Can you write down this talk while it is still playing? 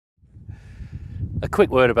A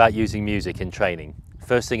quick word about using music in training.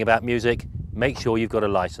 First thing about music, make sure you've got a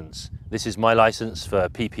license. This is my license for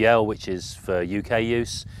PPL, which is for UK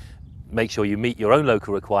use. Make sure you meet your own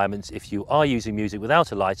local requirements. If you are using music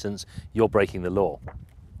without a license, you're breaking the law.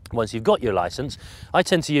 Once you've got your license, I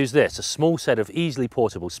tend to use this, a small set of easily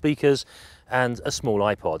portable speakers and a small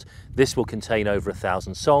iPod. This will contain over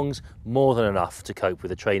 1,000 songs, more than enough to cope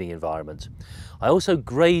with a training environment. I also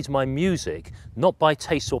grade my music not by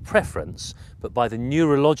taste or preference, but by the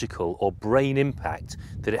neurological or brain impact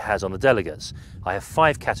that it has on the delegates. I have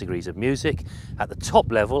 5 categories of music. At the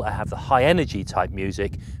top level, I have the high energy type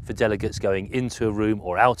music for delegates going into a room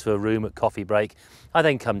or out of a room at coffee break. I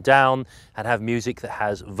then come down and have music that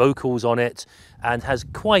has vocals on it and has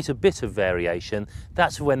quite a bit of variation.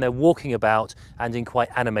 That's when they're walking about and in quite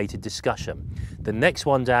animated discussion. The next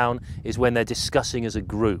one down is when they're discussing as a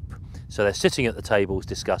group. So they're sitting at the tables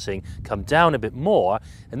discussing, come down a bit more,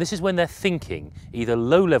 and this is when they're thinking, either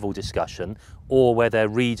low-level discussion or where they're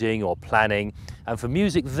reading or planning. And for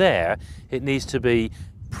music there, it needs to be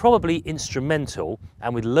probably instrumental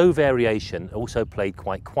and with low variation, also played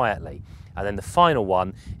quite quietly. And then the final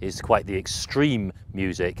one is quite the extreme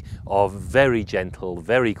music of very gentle,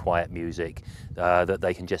 very quiet music that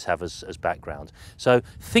they can just have as background. So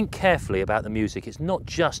think carefully about the music. It's not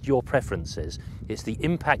just your preferences, it's the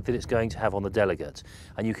impact that it's going to have on the delegate.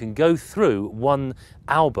 And you can go through one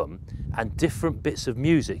album and different bits of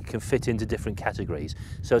music can fit into different categories.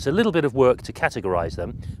 So it's a little bit of work to categorize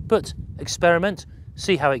them, but experiment,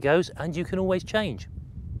 see how it goes, and you can always change.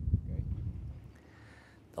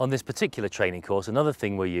 On this particular training course, another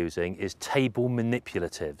thing we're using is table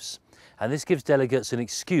manipulatives. And this gives delegates an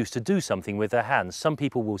excuse to do something with their hands. Some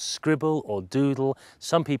people will scribble or doodle.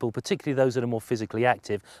 Some people, particularly those that are more physically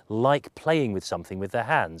active, like playing with something with their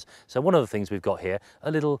hands. So one of the things we've got here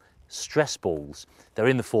are little stress balls. They're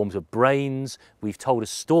in the forms of brains. We've told a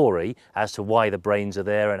story as to why the brains are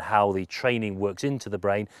there and how the training works into the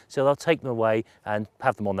brain. So they'll take them away and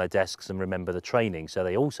have them on their desks and remember the training. So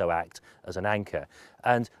they also act as an anchor.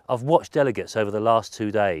 And I've watched delegates over the last 2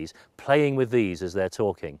 days playing with these as they're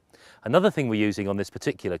talking. Another thing we're using on this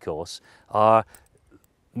particular course are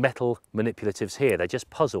metal manipulatives here. They're just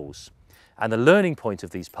puzzles. And the learning point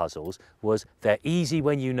of these puzzles was they're easy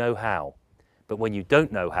when you know how. But when you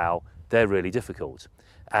don't know how, they're really difficult.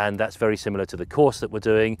 And that's very similar to the course that we're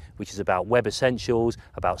doing, which is about web essentials,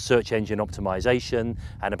 about search engine optimization,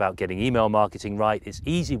 and about getting email marketing right. It's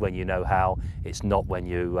easy when you know how, it's not when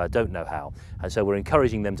you don't know how. And so we're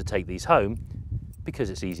encouraging them to take these home because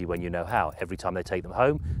it's easy when you know how. Every time they take them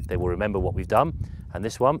home, they will remember what we've done. And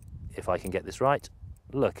this one, if I can get this right,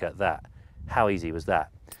 look at that. How easy was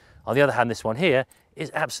that? On the other hand, this one here is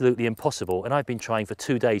absolutely impossible, and I've been trying for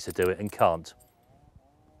 2 days to do it and can't.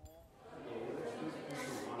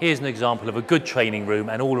 Here's an example of a good training room,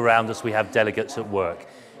 and all around us we have delegates at work.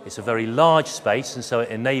 It's a very large space, and so it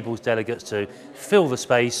enables delegates to fill the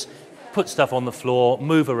space, put stuff on the floor,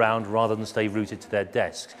 move around rather than stay rooted to their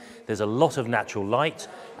desks. There's a lot of natural light,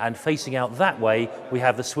 and facing out that way we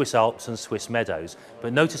have the Swiss Alps and Swiss meadows.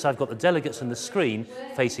 But notice I've got the delegates and the screen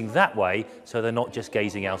facing that way, so they're not just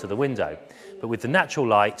gazing out of the window. But with the natural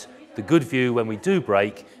light, the good view when we do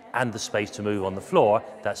break, and the space to move on the floor,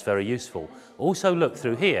 that's very useful. Also look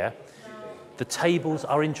through here, the tables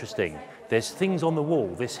are interesting. There's things on the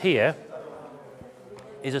wall. This here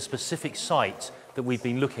is a specific site that we've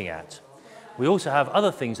been looking at. We also have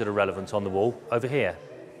other things that are relevant on the wall over here.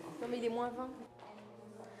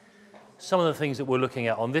 Some of the things that we're looking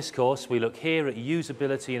at on this course, we look here at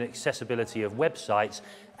usability and accessibility of websites,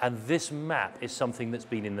 and this map is something that's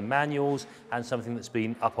been in the manuals and something that's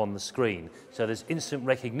been up on the screen. So there's instant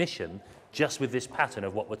recognition just with this pattern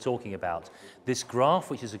of what we're talking about. This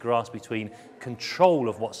graph, which is a graph between control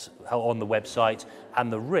of what's on the website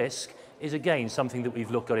and the risk, is again something that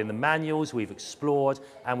we've looked at in the manuals, we've explored,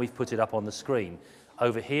 and we've put it up on the screen.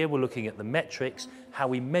 Over here, we're looking at the metrics, how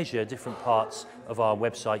we measure different parts of our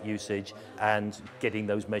website usage and getting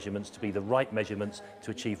those measurements to be the right measurements to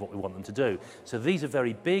achieve what we want them to do. So these are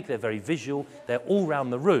very big, they're very visual, they're all around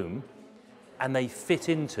the room, and they fit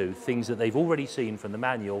into things that they've already seen from the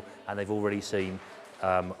manual and they've already seen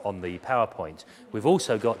on the PowerPoint. We've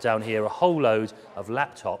also got down here a whole load of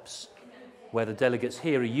laptops where the delegates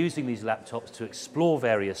here are using these laptops to explore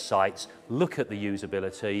various sites, look at the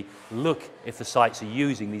usability, look if the sites are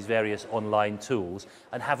using these various online tools,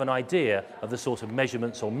 and have an idea of the sort of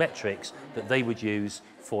measurements or metrics that they would use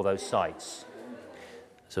for those sites.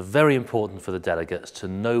 So very important for the delegates to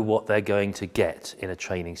know what they're going to get in a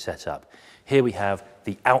training setup. Here we have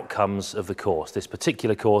the outcomes of the course. This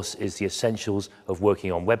particular course is the essentials of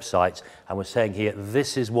working on websites, and we're saying here,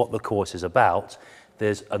 this is what the course is about.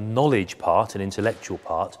 There's a knowledge part, an intellectual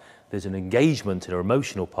part, there's an engagement and an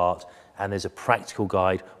emotional part, and there's a practical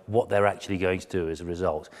guide, what they're actually going to do as a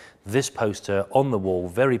result. This poster on the wall,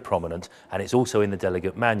 very prominent, and it's also in the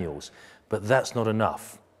delegate manuals, but that's not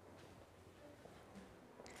enough.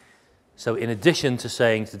 So in addition to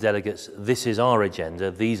saying to delegates, this is our agenda,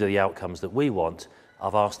 these are the outcomes that we want,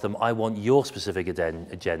 I've asked them, I want your specific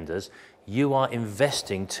agendas. You are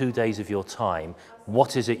investing 2 days of your time.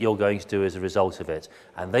 What is it you're going to do as a result of it?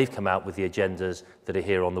 And they've come out with the agendas that are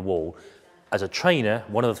here on the wall. As a trainer,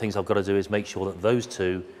 one of the things I've got to do is make sure that those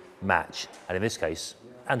two match. And in this case,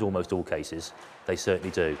 and almost all cases, they certainly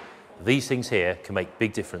do. These things here can make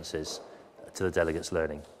big differences to the delegates'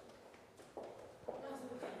 learning.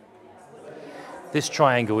 This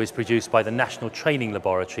triangle is produced by the National Training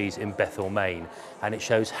Laboratories in Bethel, Maine, and it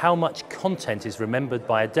shows how much content is remembered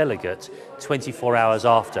by a delegate 24 hours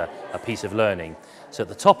after a piece of learning. So at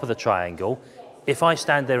the top of the triangle, if I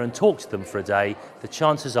stand there and talk to them for a day, the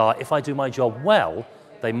chances are, if I do my job well,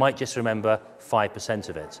 they might just remember 5%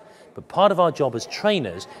 of it. But part of our job as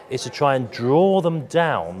trainers is to try and draw them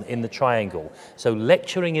down in the triangle. So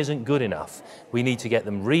lecturing isn't good enough. We need to get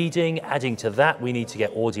them reading, adding to that, we need to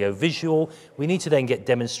get audio visual, we need to then get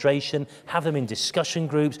demonstration, have them in discussion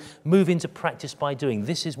groups, move into practice by doing.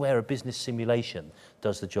 This is where a business simulation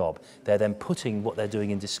does the job. They're then putting what they're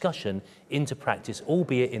doing in discussion into practice,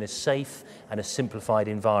 albeit in a safe and a simplified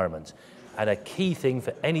environment. And a key thing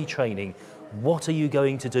for any training, what are you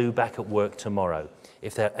going to do back at work tomorrow?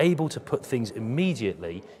 If they're able to put things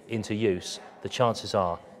immediately into use, the chances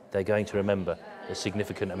are they're going to remember a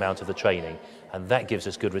significant amount of the training, and that gives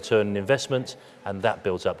us good return on investment, and that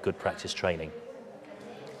builds up good practice training.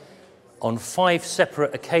 On 5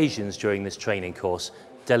 separate occasions during this training course,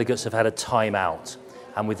 delegates have had a time out,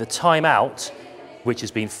 and with the time out, which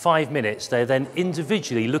has been 5 minutes, they're then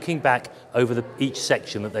individually looking back over each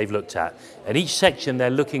section that they've looked at. And each section they're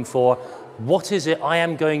looking for, what is it I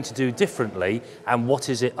am going to do differently, and what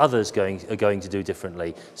is it others are going to do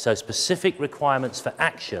differently? So specific requirements for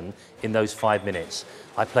action in those 5 minutes.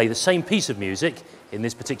 I play the same piece of music, in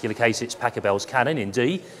this particular case it's Pachelbel's Canon in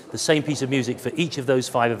D, the same piece of music for each of those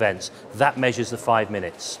 5 events. That measures the 5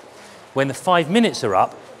 minutes. When the 5 minutes are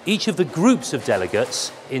up, each of the groups of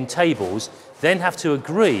delegates in tables then have to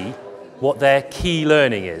agree what their key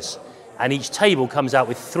learning is. And each table comes out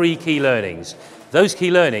with 3 key learnings. Those key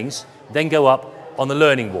learnings then go up on the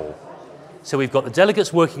learning wall. So we've got the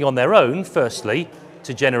delegates working on their own, firstly,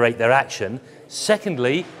 to generate their action.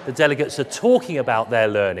 Secondly, the delegates are talking about their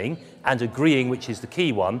learning and agreeing which is the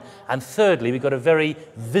key one. And thirdly, we've got a very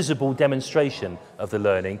visible demonstration of the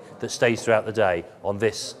learning that stays throughout the day on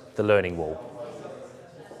this, the learning wall.